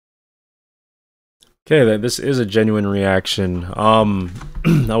Okay, this is a genuine reaction. I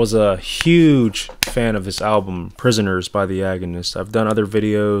was a huge fan of this album, Prisoners by the Agonist. I've done other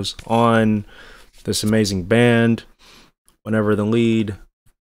videos on this amazing band. Whenever the lead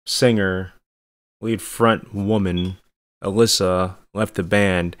singer, lead front woman, Alyssa, left the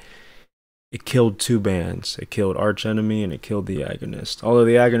band, it killed two bands. It killed Arch Enemy and it killed the Agonist. Although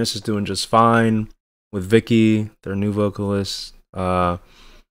the Agonist is doing just fine with Vicky, their new vocalist.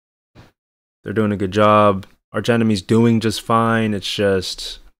 They're doing a good job. Arch Enemy's doing just fine. It's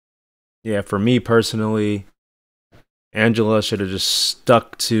just, yeah, for me personally, Angela should have just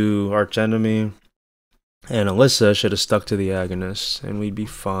stuck to Arch Enemy, and Alyssa should have stuck to the Agonist, and we'd be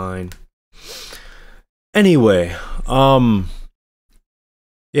fine. Anyway,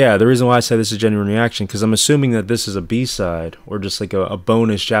 yeah, the reason why I say this is a genuine reaction, because I'm assuming that this is a B-side, or just like a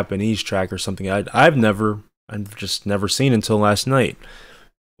bonus Japanese track or something I've just never seen until last night,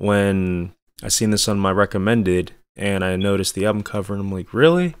 when I seen this on my recommended, and I noticed the album cover, and I'm like,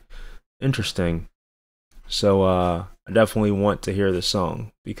 really? Interesting. So, I definitely want to hear this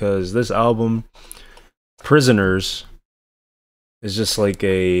song, because this album, Prisoners, is just like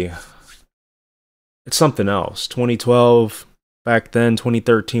it's something else. 2012, back then,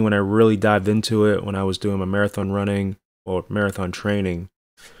 2013, when I really dived into it, when I was doing my marathon running, or marathon training.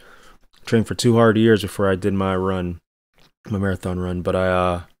 Trained for 2 hard years before I did my marathon run,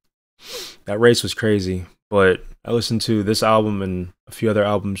 but that race was crazy. But I listened to this album and a few other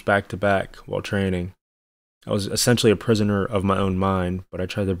albums back to back while training. I was essentially a prisoner of my own mind, but I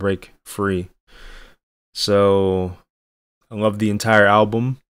tried to break free. So I loved the entire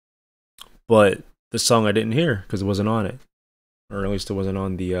album, but this song I didn't hear because it wasn't on it, or at least it wasn't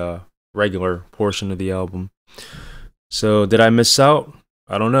on the regular portion of the album. So did I miss out?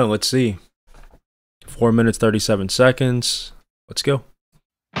 I don't know. Let's see. 4 minutes 37 seconds. Let's go.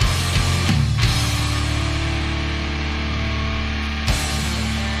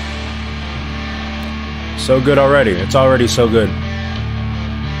 So good already. It's already so good.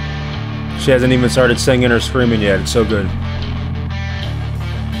 She hasn't even started singing or screaming yet. It's so good.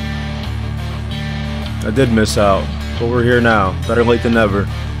 I did miss out, but we're here now. Better late than never.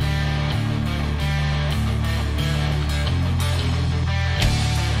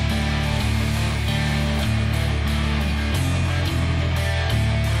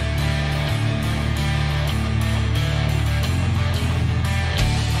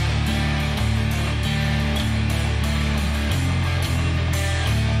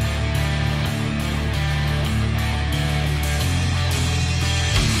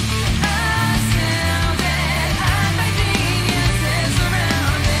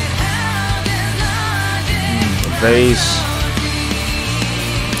 Bass.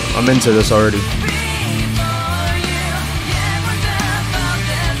 I'm into this already.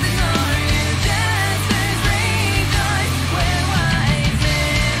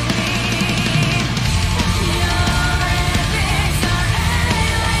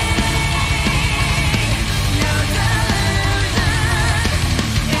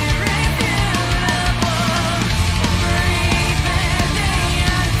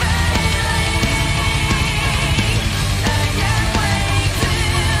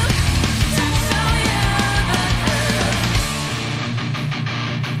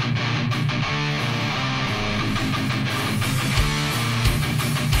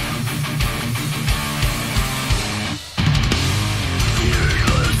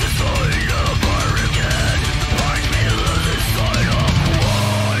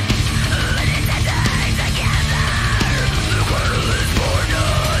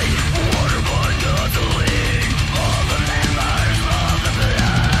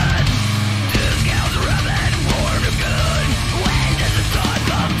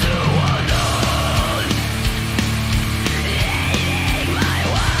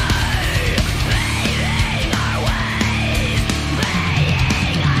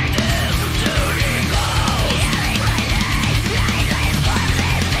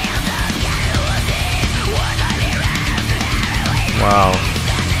 Wow.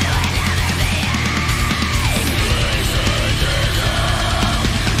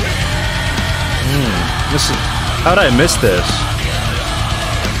 How did I miss this?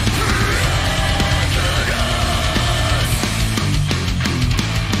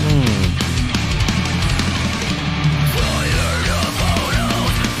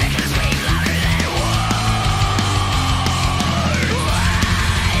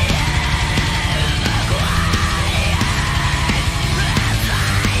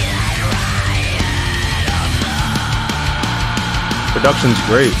 Production's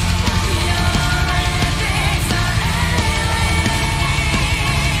great.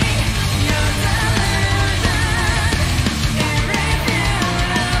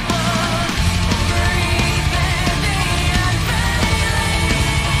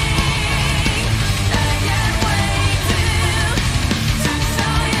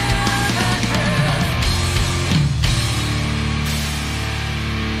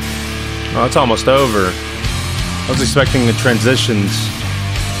 Oh, it's almost over. I was expecting the transitions.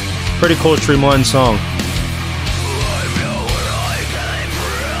 Pretty cool streamlined song.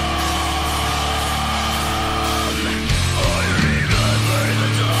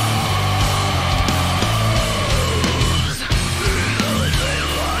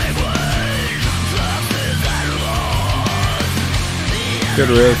 Good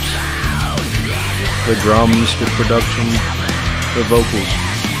riffs, good drums, good production, good vocals.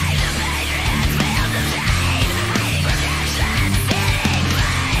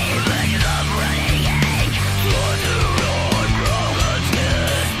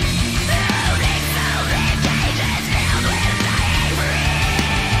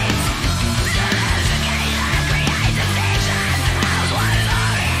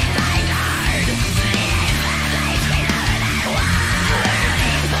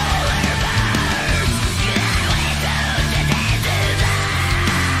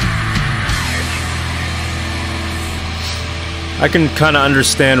 I can kind of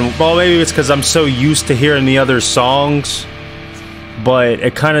understand, well, maybe it's because I'm so used to hearing the other songs, but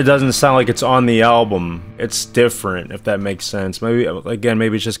it kind of doesn't sound like it's on the album. It's different, if that makes sense. Maybe, again,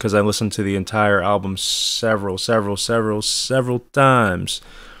 maybe it's just because I listened to the entire album several times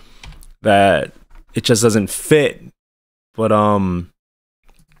that it just doesn't fit. But, I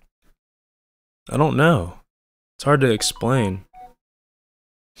don't know. It's hard to explain.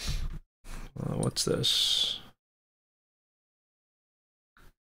 What's this?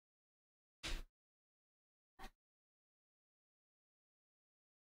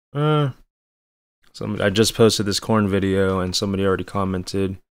 I just posted this Korn video and somebody already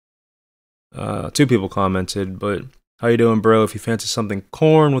commented. 2 people commented, but how you doing, bro? If you fancy something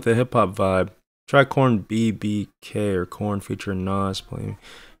Korn with a hip hop vibe, try Korn BBK or Korn featuring Nas playing.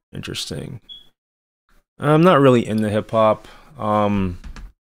 Interesting. I'm not really into hip hop.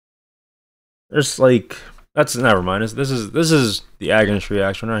 There's like never mind. This is the Agonist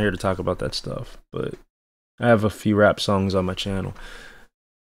reaction. We're not here to talk about that stuff, but I have a few rap songs on my channel.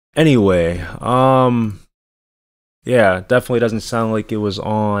 Anyway, yeah, definitely doesn't sound like it was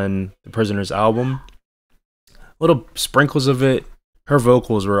on the Prisoner's album. Little sprinkles of it. Her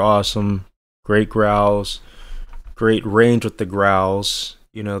vocals were awesome. Great growls. Great range with the growls.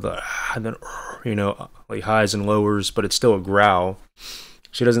 You know, like highs and lowers, but it's still a growl.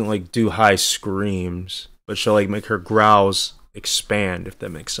 She doesn't like do high screams, but she'll like make her growls expand, if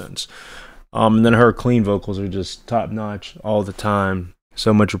that makes sense. And then her clean vocals are just top notch all the time.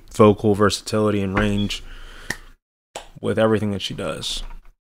 So much vocal versatility and range with everything that she does.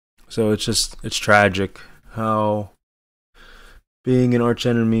 So it's tragic how being an arch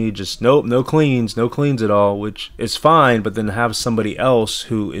enemy, just no cleans at all, which is fine, but then have somebody else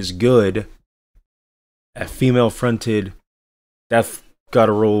who is good at female fronted death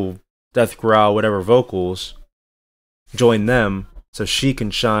guttural, death growl, whatever vocals, join them so she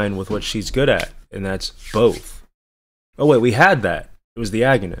can shine with what she's good at, and that's both. Oh wait, we had that. It was the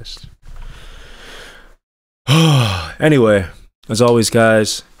Agonist. Anyway, as always,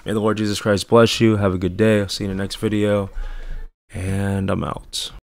 guys, may the Lord Jesus Christ bless you. Have a good day. I'll see you in the next video. And I'm out.